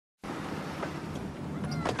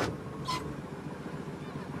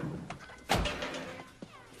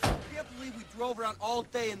drove around all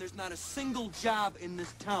day and there's not a single job in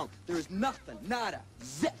this town. There is nothing, nada,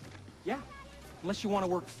 zip. Yeah, unless you want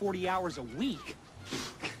to work 40 hours a week.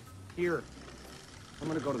 Here, I'm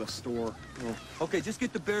gonna go to the store. Oh. Okay, just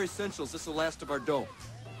get the bare essentials. This is the last of our dough.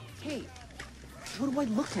 Hey, what do I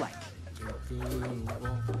look like? Take a little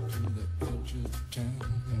walk to the edge of town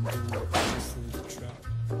and go across the track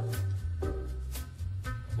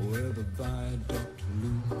where the viaduct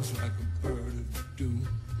looms like a bird of doom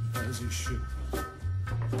as he shifts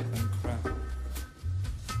and cracks.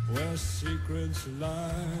 Where secrets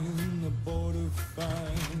lie in the border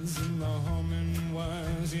fires and the humming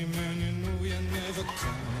wires. Yeah, man, you know you never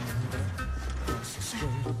come. Across the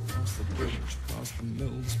street, across the bridge, across the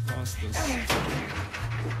mills, across the sea.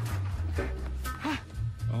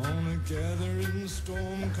 On a gathering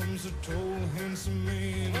storm comes a tall, handsome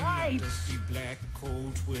man in a dusty black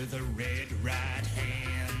coat with a red right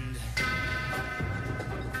hand.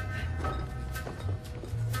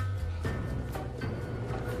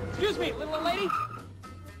 Excuse me, little lady.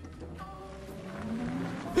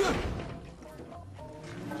 You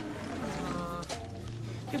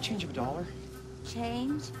have change of $1?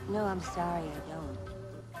 Change? No, I'm sorry, I don't.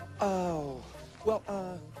 Oh, well,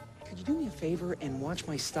 could you do me a favor and watch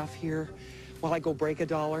my stuff here while I go break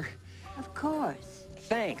 $1? Of course.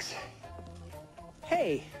 Thanks.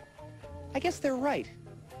 Hey, I guess they're right.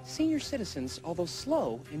 Senior citizens, although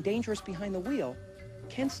slow and dangerous behind the wheel,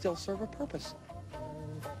 can still serve a purpose.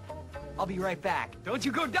 I'll be right back. Don't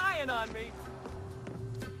you go dying on me!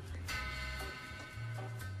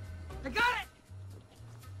 I got it!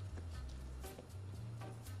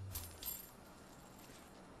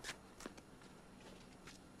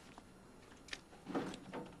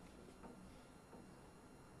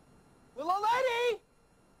 Little lady!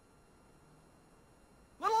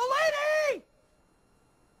 Little lady!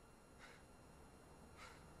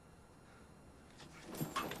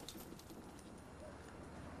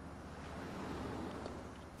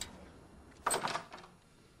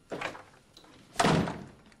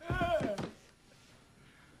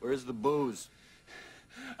 Where's the booze?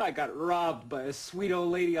 I got robbed by a sweet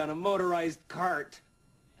old lady on a motorized cart.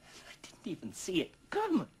 I didn't even see it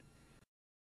coming.